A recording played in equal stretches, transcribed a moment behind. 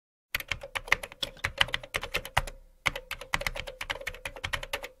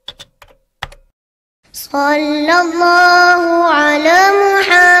സല്ലല്ലാഹു അലാ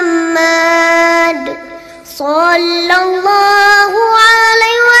മുഹമ്മദ് സല്ലല്ലാഹു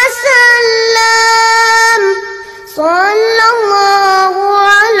അലൈഹി വസല്ലം സല്ലല്ലാഹു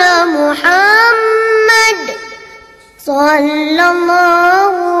അലാ മുഹമ്മദ്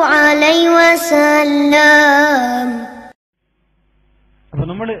സല്ലല്ലാഹു അലൈഹി വസല്ലം. അപ്പൊ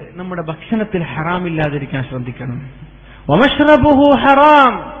നമ്മുടെ ഭക്ഷണത്തിൽ ഹറാമില്ലാതിരിക്കാൻ ശ്രദ്ധിക്കണം. വമശ്റബുഹു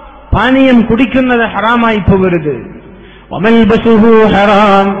ഹറാം, പാനീയം കുടിക്കുന്നത് ഹറാമായി പോകരുത്. വമൽബസുഹു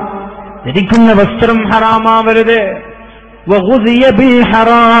ഹറാം, ധരിക്കുന്ന വസ്ത്രം ഹറാമാവരുത്. വഗുദിയ ബിൽ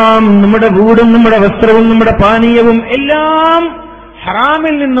ഹറാം, നമ്മുടെ വീടും നമ്മുടെ വസ്ത്രവും നമ്മുടെ പാനീയവും എല്ലാം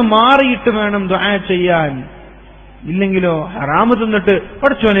ഹറാമിൽ നിന്ന് മാറിയിട്ട് വേണം ദുആ ചെയ്യാൻ. ഇല്ലെങ്കിലോ ഹറാമ് തിന്നിട്ട്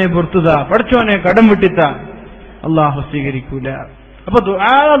പടച്ചോനെ പുറത്തുതാ, പടച്ചോനെ കടം വിട്ടിത്താ, അള്ളാഹു സ്വീകരിക്കൂല. അപ്പൊ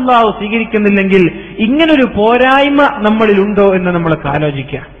ദുആ അള്ളാഹു സ്വീകരിക്കുന്നില്ലെങ്കിൽ ഇങ്ങനൊരു പോരായ്മ നമ്മളിലുണ്ടോ എന്ന് നമ്മളൊക്കെ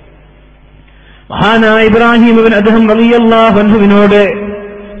ആലോചിക്കാം. മഹാനായ ഇബ്രാഹിം ഇബ്നു അദ്ഹം റളിയല്ലാഹു അൻഹുവിനോട്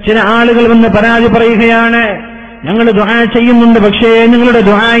ചില ആളുകൾ വന്ന് പരാതി പറയുകയാണ്, ഞങ്ങൾ ദുആ ചെയ്യുന്നുണ്ട്, പക്ഷേ നിങ്ങളുടെ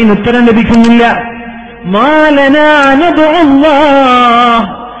ദുആയിന് ഉത്തരം ലഭിക്കുന്നില്ല. മാ ലനാ നദുഅല്ലാഹ്,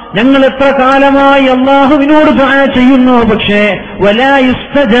 ഞങ്ങൾ എത്ര കാലമായി അള്ളാഹുവിനോട് ദുആ ചെയ്യുന്നു, പക്ഷേ വലാ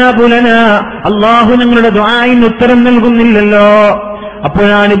യുസ്തജാബു ലനാ, അള്ളാഹു ഞങ്ങളുടെ ദുആയിന് ഉത്തരം നൽകുന്നില്ലല്ലോ.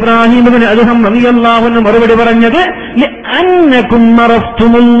 അപ്പോഴാണ് ഇബ്രാഹിം ഇബ്നു അദ്ഹം റളിയല്ലാഹു അൻഹു മറുപടി പറഞ്ഞത്, ലഅന്നകും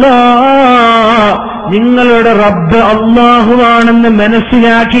അറഫ്തുമുല്ലാഹ്, നിങ്ങളുടെ റബ്ബ് അള്ളാഹുവാണെന്ന്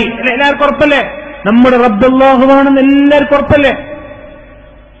മനസ്സിലാക്കി. എല്ലാവർക്കും ഉറപ്പല്ലേ നമ്മുടെ റബ്ബ് അള്ളാഹുവാണെന്ന്? എല്ലാവർക്കും ഉറപ്പല്ലേ?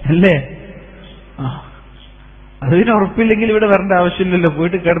 അല്ലേ? അതിന് ഉറപ്പില്ലെങ്കിൽ ഇവിടെ വരേണ്ട ആവശ്യമില്ലല്ലോ,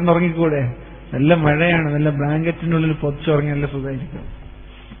 പോയിട്ട് കിടന്നുറങ്ങിക്കൂടെ? നല്ല മഴയാണ്, നല്ല ബ്ലാങ്കറ്റിനുള്ളിൽ പൊതിച്ചുറങ്ങി നല്ല സുഖമായിരിക്കും.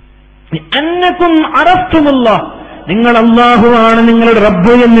 അന്നകും അറഫ്തുമുല്ലാഹ്, നിങ്ങൾ അള്ളാഹുവാണ് നിങ്ങളുടെ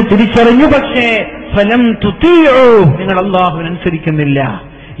റബ്ബ് എന്ന് തിരിച്ചറിഞ്ഞു, പക്ഷേ ഫലം തുതീഉ, നിങ്ങൾ അള്ളാഹുവിനനുസരിക്കുന്നില്ല.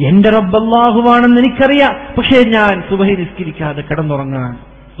 എന്റെ റബ്ബ് അള്ളാഹുവാണെന്ന് എനിക്കറിയാം, പക്ഷേ ഞാൻ സുബഹി നിസ്കരിക്കാതെ കിടന്നുറങ്ങാൻ,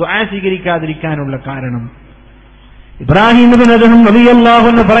 ദുആ സ്വീകരിക്കാതിരിക്കാനുള്ള കാരണം. ഇബ്രാഹിം ഇബ്നു അദ്ഹം റളിയല്ലാഹു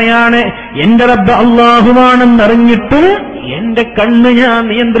അൻഹു പറയാണ്, എന്റെ റബ്ബ് അള്ളാഹുവാണെന്നറിഞ്ഞിട്ട് എന്റെ കണ്ണ് ഞാൻ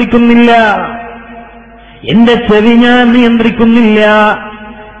നിയന്ത്രിക്കുന്നില്ല, എന്റെ ചെവി ഞാൻ നിയന്ത്രിക്കുന്നില്ല.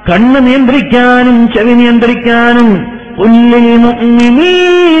 കണ്ണ് നിയന്ത്രിക്കാനും ചെവി നിയന്ത്രിക്കാനും ഖുല്ലിൽ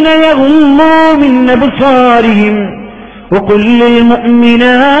മുഅ്മിനീന യഗ്ളൂ മിൻ അബ്സാരിഹിം വഖുല്ലിൽ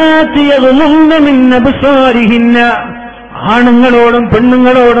മുഅ്മിനാതി യഗ്ളൂന മിൻ അബ്സാരിഹിന്ന, ആണുങ്ങളോടും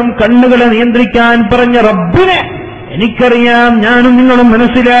പെണ്ണുങ്ങളോടും കണ്ണുകളെ നിയന്ത്രിക്കാൻ പറഞ്ഞ റബ്ബിനെ എനിക്കറിയാം, ഞാനും നിങ്ങളും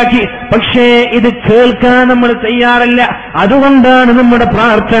മനസ്സിലാക്കി, പക്ഷേ ഇത് കേൾക്കാൻ നമ്മൾ തയ്യാറല്ല. അതുകൊണ്ടാണ് നമ്മുടെ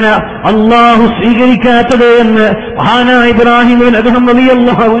പ്രാർത്ഥന അള്ളാഹു സ്വീകരിക്കാത്തത് എന്ന് മഹാനായ ഇബ്രാഹിം ഇബ്നു അദ്ഹം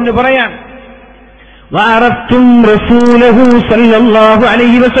റളിയല്ലാഹു അൻഹു പറയാൻ. വഅറഫ്തും റസൂലഹു സല്ലല്ലാഹു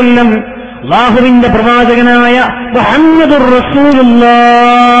അലൈഹി വസല്ലം, അല്ലാഹുവിന്റെ പ്രവാചകനായ മുഹമ്മദുർ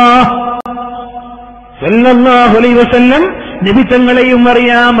റസൂലുള്ളാഹ് സല്ലല്ലാഹു അലൈഹി വസല്ലം നബി തങ്ങളെയും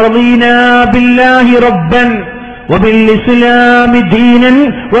അറിയാം. റളീനാ ബില്ലാഹി റബ്ബൻ വബിൽ ദീനൻ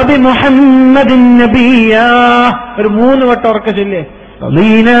വബിമുഹമ്മദിൻ നബിയ്യാ. ഒരു 3 വട്ടം ഉറക്കെ ചൊല്ലേ,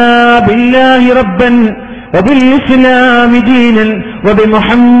 റളീനാ ബില്ലാഹി റബ്ബൻ വബിൽ ദീനൻ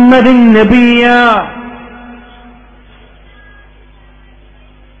വബിമുഹമ്മദിൻ നബിയ്യാ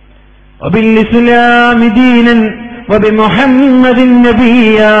വബിൽ ദീനൻ വബിമുഹമ്മദിൻ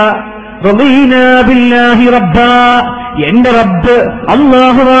നബിയ്യാ റളീനാ ബില്ലാഹി റബ്ബാ, എന്റെ റബ്ബ്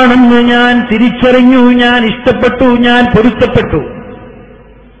അള്ളാഹുവാണെന്ന് ഞാൻ തിരിച്ചറിഞ്ഞു, ഞാൻ ഇഷ്ടപ്പെട്ടു, ഞാൻ പൊരുത്തപ്പെട്ടു.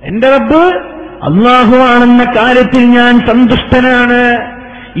 എന്റെ റബ്ബ് അള്ളാഹുവാണെന്ന കാര്യത്തിൽ ഞാൻ സന്തുഷ്ടനാണ്.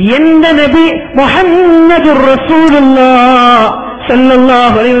 എന്റെ നബി മുഹമ്മദുർ റസൂലുള്ളാഹ്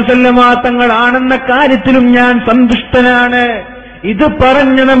സല്ലല്ലാഹു അലൈഹി വസല്ലമ തങ്ങളാണെന്ന കാര്യത്തിലും ഞാൻ സന്തുഷ്ടനാണ്. ഇത്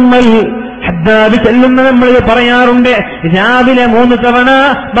പറഞ്ഞ നമ്മൾ ഹദ്ദാദ് ചെല്ലുന്ന നമ്മൾ പറയാറുണ്ട്. രാവിലെ 3 തവണ,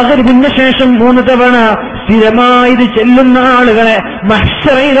 മഗ്രിബിന് ശേഷം 3 തവണ സ്ഥിരമായി ഇത് ചെല്ലുന്ന ആളുകളെ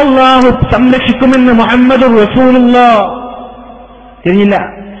മഹ്ശറയിൽ അല്ലാഹു സംരക്ഷിക്കുമെന്ന് മുഹമ്മദുർ റസൂലുള്ളാഹ്. തിരിഞ്ഞില്ല.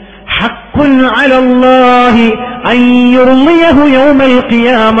 ഹഖ്ഖുൻ അലല്ലാഹി അൻ യുർളിയഹു യൗമൽ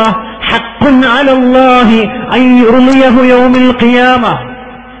ഖിയാമ, ഹഖ്ഖുൻ അലല്ലാഹി അൻ യുർളിയഹു യൗമൽ ഖിയാമ.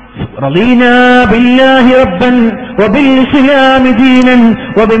 റളീനാ ബില്ലാഹി റബ്ബൻ വബിൽ ദീനൻ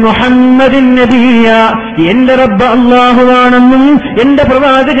വബിമുഹമ്മദിൻ നബിയ്യാ, എന്റെ റബ്ബ് അല്ലാഹുവാണെന്നും എന്റെ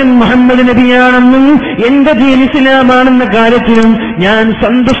പ്രവാചകൻ മുഹമ്മദ് നബിയാണെന്നും എന്റെ ദീൻ ഇസ്ലാമാണെന്ന കാര്യത്തിലും ഞാൻ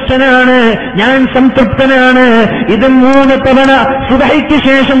സന്തുഷ്ടനാണ്, ഞാൻ സംതൃപ്തനാണ്. ഇത് 3 തവണ സുബ്ഹിക്ക്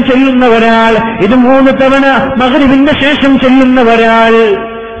ശേഷം ചെല്ലുന്ന ഒരാൾ, ഇത് 3 തവണ മഗ്രിബിന് ശേഷം ചെല്ലുന്ന ഒരാൾ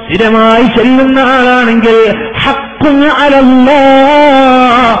സ്ഥിരമായി ചെല്ലുന്ന ആളാണെങ്കിൽ ഹഖ് ഹഖ്ഖുൻ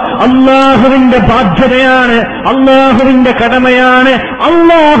അലല്ലാഹ്, അല്ലാഹുവിന്റെ ബാധ്യതയാണ്, അല്ലാഹുവിന്റെ കടമയാണ്,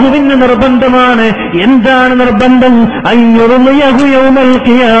 അല്ലാഹുവിന്റെ നിർബന്ധമാണ്. എന്താണ് നിർബന്ധം? അയ്യുർളിയഹു യൗമൽ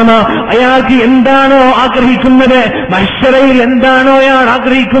ഖിയാമ, അയാൾക്ക് എന്താണോ ആഗ്രഹിക്കുന്നത്, മഹ്ശറയിൽ എന്താണോ അയാൾ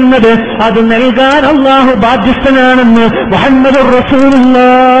ആഗ്രഹിക്കുന്നത്, അത് നൽകാൻ അല്ലാഹു ബാധ്യസ്ഥനാണെന്ന് മുഹമ്മദുർ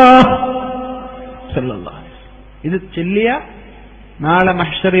റസൂലുള്ളാഹ് സല്ലല്ലാഹു അലൈഹി വസല്ലം. ഇത് ചൊല്ലിയ നാളെ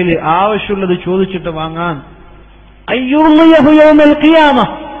മഹ്ശറയിൽ ആവശ്യമുള്ളത് ചോദിച്ചിട്ട് വാങ്ങാൻ. അയ്യുർളിയഹു യൗമൽ ഖിയാമ,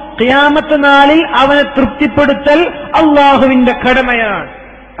 ഖിയാമത്ത് നാളിൽ അവനെ തൃപ്തിപ്പെടുത്തൽ അല്ലാഹുവിന്റെ കടമയാണ്.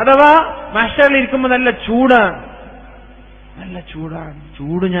 അഥവാ മഹ്ശറയിൽ ഇരിക്കുമ്പോൾ നല്ല ചൂടാണ്, നല്ല ചൂടാണ്.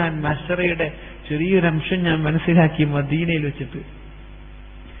 ചൂട് ഞാൻ മഹ്ശറയുടെ ചെറിയൊരംശം ഞാൻ മനസ്സിലാക്കി മദീനയിൽ വെച്ചിട്ട്.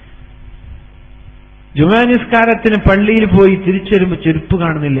 ജുമാ നിസ്കാരത്തിന് പള്ളിയിൽ പോയി തിരിച്ചു വരുമ്പോ ചെരുപ്പ്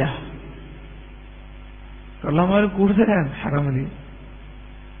കാണുന്നില്ല. കള്ളന്മാർ കൂടുതലാണ് ഹറമില്,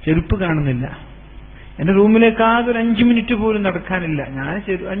 ചെരുപ്പ് കാണുന്നില്ല. എന്റെ റൂമിലേക്ക് ആകെ ഒരു 5 മിനിറ്റ് പോലും നടക്കാനില്ല. ഞാൻ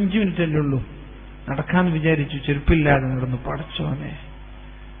 5 മിനിറ്റ് അല്ലേ ഉള്ളൂ നടക്കാന്ന് വിചാരിച്ചു, ചെരുപ്പില്ലാതെ നടന്നു. പടച്ചോനെ,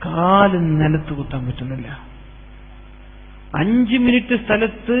 കാല് നിലത്ത് കുത്താൻ പറ്റുന്നില്ല. 5 മിനിറ്റ്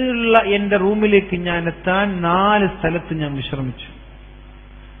സ്ഥലത്തുള്ള എന്റെ റൂമിലേക്ക് ഞാൻ എത്താൻ 4 സ്ഥലത്ത് ഞാൻ വിശ്രമിച്ചു.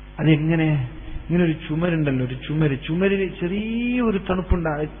 അതെങ്ങനെ? ഇങ്ങനെ ഒരു ചുമരുണ്ടല്ലോ, ഒരു ചുമരിൽ ചെറിയൊരു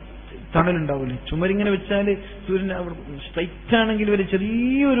തണലുണ്ടാവില്ലേ? ചുമരിങ്ങനെ വെച്ചാല് സൂര്യൻ സ്ട്രൈറ്റ് ആണെങ്കിൽ ഒരു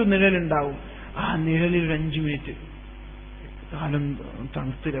ചെറിയൊരു നിഴലുണ്ടാവും. ആ നിഴലിൽ ഒരു 5 മിനിറ്റ് കാലം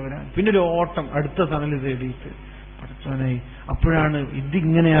തണുത്തിരവരാൻ, പിന്നെ ഒരു ഓട്ടം അടുത്ത തണല് തേടിയിട്ട്. പഠിച്ചവനായി അപ്പോഴാണ്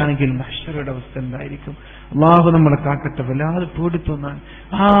ഇതിങ്ങനെയാണെങ്കിൽ മഹ്ശറയുടെ അവസ്ഥ എന്തായിരിക്കും? അള്ളാഹു നമ്മളെ കാക്കട്ടെ. വല്ലാതെ പേടിത്തോന്നാൻ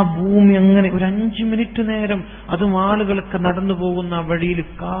ആ ഭൂമി അങ്ങനെ ഒരു 5 മിനിറ്റ് നേരം, അതും ആളുകളൊക്കെ നടന്നു പോകുന്ന ആ വഴിയിൽ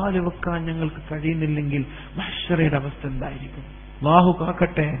കാല് വെക്കാൻ ഞങ്ങൾക്ക് കഴിയുന്നില്ലെങ്കിൽ മഹ്ശറയുടെ അവസ്ഥ എന്തായിരിക്കും? അള്ളാഹു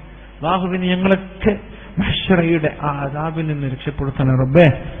കാക്കട്ടെ. അള്ളാഹുവിന് ഞങ്ങളൊക്കെ മഹ്ശറയുടെ ആ അദാബിൽ നിന്ന് രക്ഷപ്പെടുത്തണേ റബ്ബേ.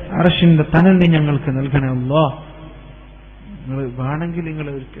 അർശിന്റെ തണൽ ഞങ്ങൾക്ക് നൽകണേ അല്ലാഹ്. നിങ്ങൾ വേണമെങ്കിൽ നിങ്ങൾ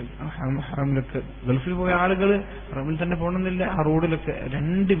ഒരിക്കൽ ഹറമിലൊക്കെ, ഗൾഫിൽ പോയ ആളുകൾ ഹറമിൽ തന്നെ പോകണമെന്നില്ല, ആ റോഡിലൊക്കെ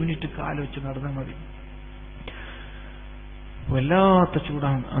 2 മിനിറ്റ് കാല് വെച്ച് നടന്നാൽ മതി. വല്ലാത്ത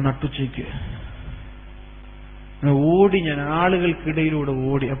ചൂടാണ് ആ നട്ടുച്ചയ്ക്ക്. ഓടി ഞാൻ ആളുകൾക്കിടയിലൂടെ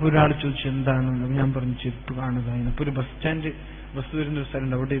ഓടി. അപ്പൊ ഒരാൾ ചോദിച്ചു എന്താണെന്ന്. ഞാൻ പറഞ്ഞു ചെരുപ്പ് കാണുക. അപ്പൊ ഒരു ബസ് വരുന്ന ഒരു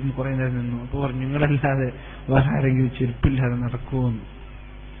സ്ഥലമുണ്ട്, അവിടെ ഇരുന്ന് കുറെ നേരം നിന്നു. അപ്പൊ പറഞ്ഞു നിങ്ങളല്ലാതെ വേറെ ആരെങ്കിലും ചെരുപ്പില്ലാതെ നടക്കുമെന്ന്.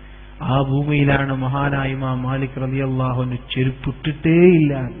 ആ ഭൂമിയിലാണ് മഹാനായ ഇമാം മാലിക് റളിയല്ലാഹു അൻഹു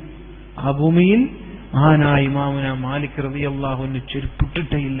ചെരുപ്പിട്ടിട്ടേയില്ല. ആ ഭൂമിയിൽ മഹാനായ ഇമാമുന മാലിക് റളിയല്ലാഹു അൻഹു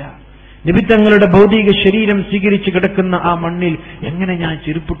ചെരുപ്പിട്ടിട്ടേയില്ല. നബി തങ്ങളുടെ ഭൗതിക ശരീരം സ്വീകരിച്ച് കിടക്കുന്ന ആ മണ്ണിൽ എങ്ങനെ ഞാൻ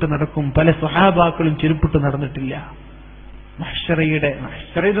ചെരുപ്പിട്ട് നടക്കും? പല സ്വഹാബാക്കളും ചെരുപ്പിട്ട് നടന്നിട്ടില്ല.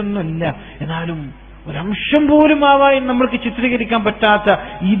 മഹ്ശറയിലൊന്നുമില്ല, എന്നാലും ഒരംശം പോലും ആവാൻ നമ്മൾക്ക് ചിത്രീകരിക്കാൻ പറ്റാത്ത,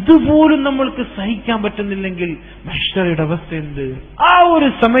 ഇതുപോലും നമ്മൾക്ക് സഹിക്കാൻ പറ്റുന്നില്ലെങ്കിൽ മഹ്ശറയുടെ അവസ്ഥ എന്ത്? ആ ഒരു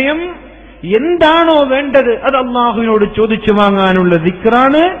സമയം എന്താണോ വേണ്ടത് അത് അള്ളാഹുവിനോട് ചോദിച്ചു വാങ്ങാനുള്ള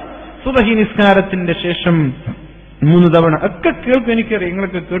ദിക്റാണ്. സുബഹി നിസ്കാരത്തിന്റെ ശേഷം 3 തവണ ഒക്കെ കേൾക്കും. എനിക്കറിയാം,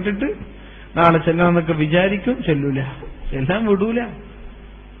 നിങ്ങളൊക്കെ കേട്ടിട്ട് നാളെ ചെല്ലാന്നൊക്കെ വിചാരിക്കും. ചെല്ലൂല, ചെല്ലാൻ വിടൂല.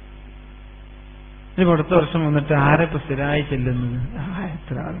 ഇനിയിപ്പോ അടുത്ത വർഷം വന്നിട്ട് ആരൊക്കെ സ്ഥിരമായി ചെല്ലുന്നത്?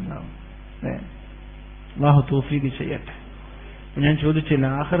 എത്ര ആളുണ്ടാവും? അല്ലാഹു തൗഫീഖ് ചെയ്യട്ടെ. ഞാൻ ചോദിച്ചില്ല,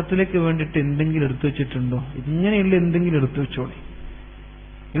 ആഖിറത്തിലേക്ക് വേണ്ടിയിട്ട് എന്തെങ്കിലും എടുത്തു വെച്ചിട്ടുണ്ടോ? ഇങ്ങനെയുള്ള എന്തെങ്കിലും എടുത്തു വെച്ചോളി.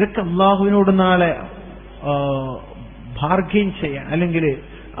 ഇതൊക്കെ അള്ളാഹുവിനോട് നാളെ ബാർഗെയിൻ ചെയ്യാൻ, അല്ലെങ്കിൽ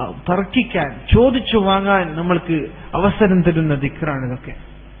തർക്കിക്കാൻ, ചോദിച്ചു വാങ്ങാൻ നമ്മൾക്ക് അവസരം തരുന്ന ദിക്റാണ് ഇതൊക്കെ.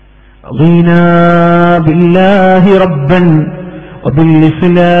 ബില്ലാഹി റബ്ബൻ വബിൽ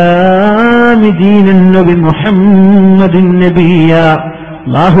ഇസ്ലാമി ദീനൻ വബിമുഹമ്മദിൻ നബിയ.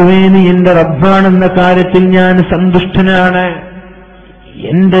 അല്ലാഹുവേ, നീ എന്റെ റബ്ബാണെന്ന കാര്യത്തിൽ ഞാൻ സന്തുഷ്ടനാണ്.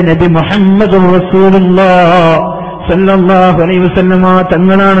 എന്റെ നബി മുഹമ്മദ് റസൂലുള്ളാഹി സല്ലല്ലാഹു അലൈഹി വസല്ലമ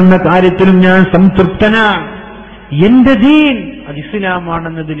തങ്ങളാണെന്ന കാര്യത്തിലും ഞാൻ സംതൃപ്തനാണ്. എന്റെ ദീൻ അത്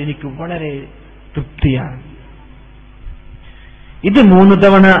ഇസ്ലാമാണെന്നതിൽ എനിക്ക് വളരെ തൃപ്തിയാണ്. ഇത് 3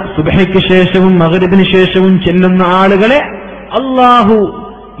 തവണ സുബ്ഹിക്ക് ശേഷവും മഗ്രിബിന് ശേഷവും ചെല്ലുന്ന ആളുകളെ അള്ളാഹു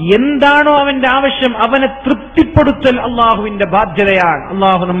എന്താണോ അവന്റെ ആവശ്യം അവനെ തൃപ്തിപ്പെടുത്തൽ അള്ളാഹുവിന്റെ ബാധ്യതയാണ്.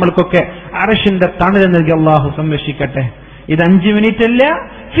 അള്ളാഹു നമ്മൾക്കൊക്കെ അർശിന്റെ തണൽ നൽകി അള്ളാഹു സംരക്ഷിക്കട്ടെ. ഇത് 5 മിനിറ്റ് അല്ല,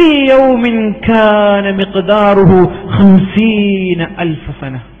 ഫീ യൗമിൻ കാന മിഖ്ദാറുഹു 50,000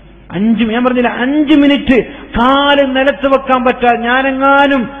 സന. ഞാൻ പറഞ്ഞില്ല 5 മിനിറ്റ് കാല് നിലത്ത് വെക്കാൻ പറ്റാതെ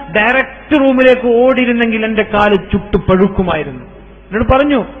ഞാനെങ്ങാനും ഡയറക്റ്റ് റൂമിലേക്ക് ഓടിയിരുന്നെങ്കിൽ എന്റെ കാല് ചുട്ടു പഴുക്കുമായിരുന്നു. എന്നോട്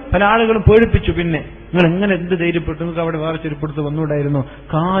പറഞ്ഞു, പല ആളുകളും പേടിപ്പിച്ചു. പിന്നെ നിങ്ങൾ എങ്ങനെ എന്ത് ധൈര്യപ്പെട്ടു? നിങ്ങൾക്ക് അവിടെ വേറെ ചെരുപ്പെടുത്ത് വന്നുകൂടായിരുന്നു,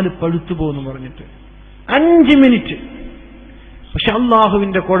 കാല് പഴുത്തു പോകുന്നു പറഞ്ഞിട്ട്. 5 മിനിറ്റ്. പക്ഷെ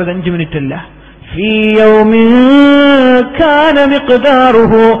അള്ളാഹുവിന്റെ കോടതി 5 മിനിറ്റ് അല്ല. ഫീ യൗമിൻ കാന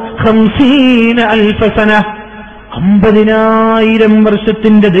മിഖ്ദാറുഹു 50,000 സന. 50,000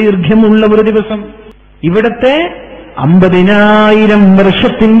 വർഷത്തിന്റെ ദൈർഘ്യമുള്ള ഒരു ദിവസം. ഇവിടത്തെ 50,000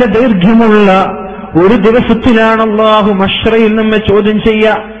 വർഷത്തിന്റെ ദൈർഘ്യമുള്ള ഒരു ദിവസത്തിലാണ് അല്ലാഹു മഹ്ശറയിൽ നമ്മെ ചോദ്യം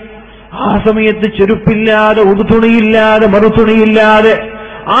ചെയ്യുക. ആ സമയത്ത് ചെരുപ്പില്ലാതെ, ഉടുതുണിയില്ലാതെ, മറുതുണിയില്ലാതെ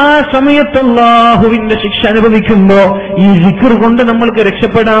ആ സമയത്ത് അല്ലാഹുവിന്റെ ശിക്ഷ അനുഭവിക്കുമ്പോ ഈ സിക്ർ കൊണ്ട് നമ്മൾക്ക്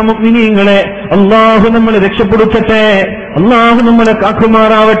രക്ഷപ്പെടാം. മുഅ്മിനീങ്ങളെ, അല്ലാഹു നമ്മളെ രക്ഷപ്പെടുത്തട്ടെ, അല്ലാഹു നമ്മളെ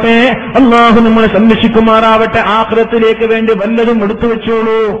കാക്കുമാറാവട്ടെ, അല്ലാഹു നമ്മളെ സംരക്ഷിക്കുമാറാവട്ടെ. ആഖിറത്തിലേക്ക് വേണ്ടി വല്ലതും എടുത്തു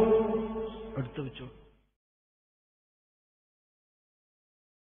വെച്ചോളൂ.